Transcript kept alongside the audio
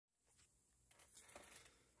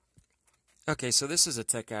Okay, so this is a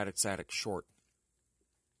Tech Addict's Addict short.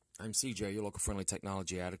 I'm CJ, your local friendly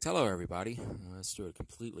technology addict. Hello, everybody. Let's do it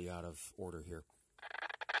completely out of order here.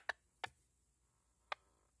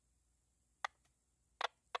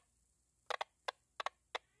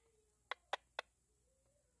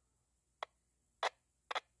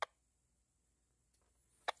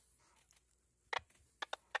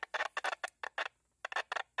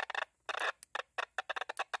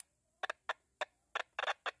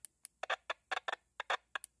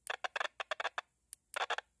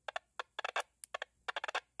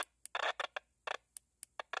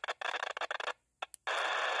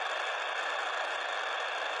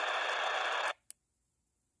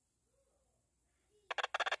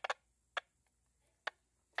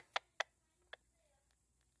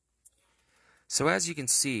 So as you can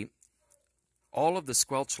see, all of the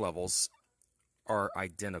squelch levels are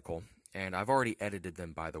identical, and I've already edited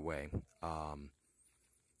them, by the way.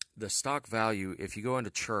 The stock value, if you go into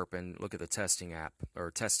Chirp and look at the testing app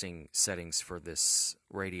or testing settings for this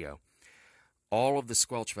radio, all of the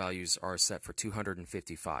squelch values are set for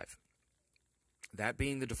 255. That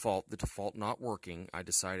being the default not working, I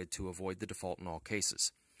decided to avoid the default in all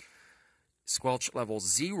cases. Squelch level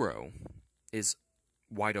 0 is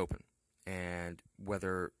wide open, and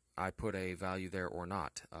whether I put a value there or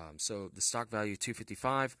not. So the stock value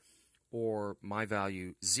 255 or my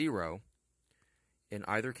value 0, in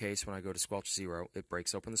either case, when I go to Squelch 0, it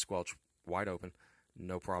breaks open the squelch, wide open,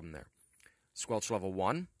 no problem there. Squelch level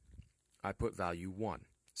 1, I put value 1.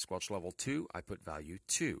 Squelch level 2, I put value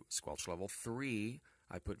 2. Squelch level 3,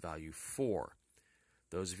 I put value 4.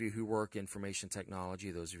 Those of you who work information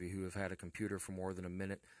technology, those of you who have had a computer for more than a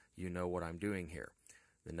minute, you know what I'm doing here.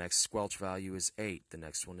 The next squelch value is 8. The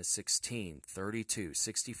next one is 16, 32,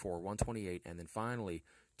 64, 128, and then finally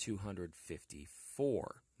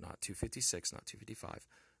 254. Not 256, not 255,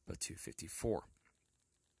 but 254.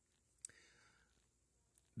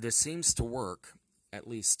 This seems to work, at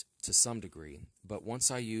least to some degree, but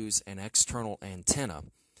once I use an external antenna,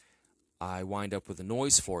 I wind up with a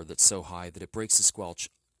noise floor that's so high that it breaks the squelch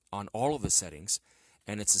on all of the settings,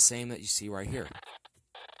 and it's the same that you see right here.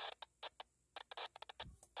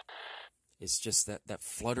 It's just that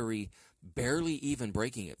fluttery, barely even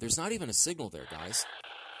breaking it. There's not even a signal there, guys.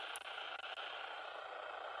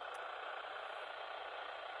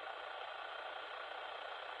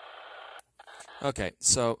 Okay,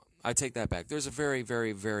 so I take that back. There's a very,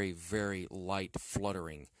 very, very, very light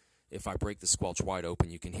fluttering. If I break the squelch wide open,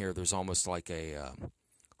 you can hear there's almost like a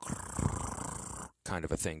kind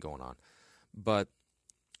of a thing going on. But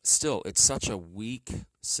still, it's such a weak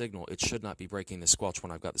signal, it should not be breaking the squelch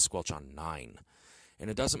when I've got the squelch on 9. And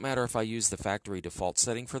it doesn't matter if I use the factory default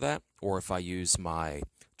setting for that or if I use my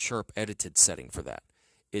Chirp edited setting for that.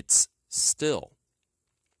 It's still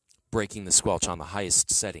breaking the squelch on the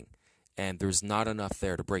highest setting, and there's not enough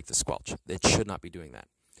there to break the squelch. It should not be doing that.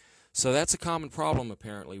 So that's a common problem,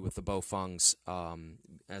 apparently, with the Baofengs.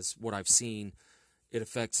 As what I've seen, it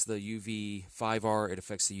affects the UV5R, it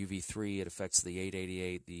affects the UV3, it affects the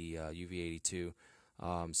 888, the UV82.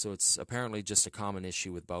 So it's apparently just a common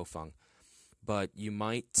issue with Baofeng. But you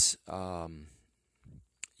might have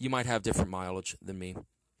different mileage than me.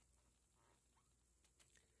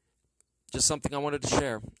 Just something I wanted to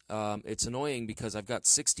share. It's annoying because I've got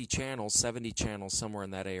 60 channels, 70 channels, somewhere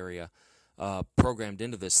in that area, programmed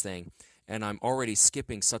into this thing, and I'm already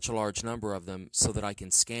skipping such a large number of them so that I can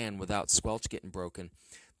scan without squelch getting broken.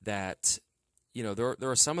 That, you know, there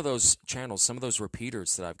are some of those channels, some of those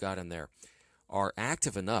repeaters that I've got in there are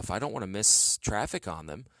active enough. I don't want to miss traffic on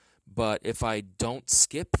them, but if I don't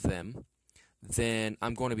skip them, then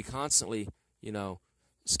I'm going to be constantly, you know,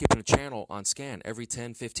 skipping a channel on scan every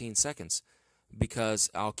 10, 15 seconds because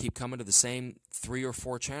I'll keep coming to the same 3 or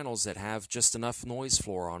 4 channels that have just enough noise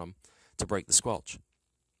floor on them to break the squelch.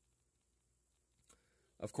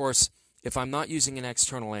 Of course, if I'm not using an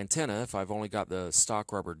external antenna, if I've only got the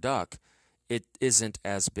stock rubber duck, it isn't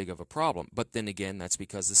as big of a problem. But then again, that's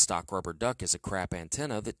because the stock rubber duck is a crap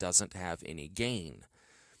antenna that doesn't have any gain.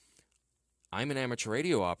 I'm an amateur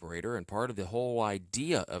radio operator, and part of the whole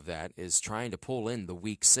idea of that is trying to pull in the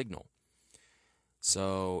weak signal.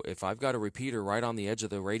 So if I've got a repeater right on the edge of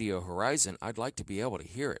the radio horizon, I'd like to be able to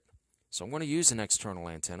hear it. So I'm going to use an external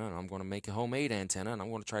antenna, and I'm going to make a homemade antenna, and I'm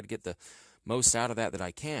going to try to get the most out of that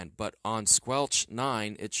I can. But on Squelch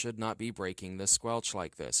 9, it should not be breaking the squelch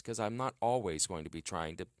like this, because I'm not always going to be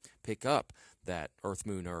trying to pick up that Earth,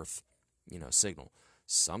 Moon, Earth, signal.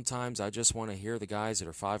 Sometimes I just want to hear the guys that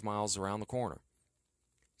are 5 miles around the corner.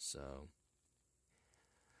 So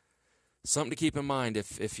Something to keep in mind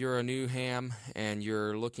if you're a new ham and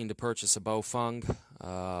you're looking to purchase a Baofeng,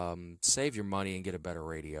 save your money and get a better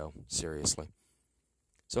radio. Seriously.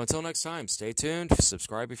 So until next time, stay tuned.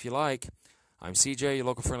 Subscribe if you like. I'm CJ, your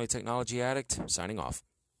local friendly technology addict, signing off.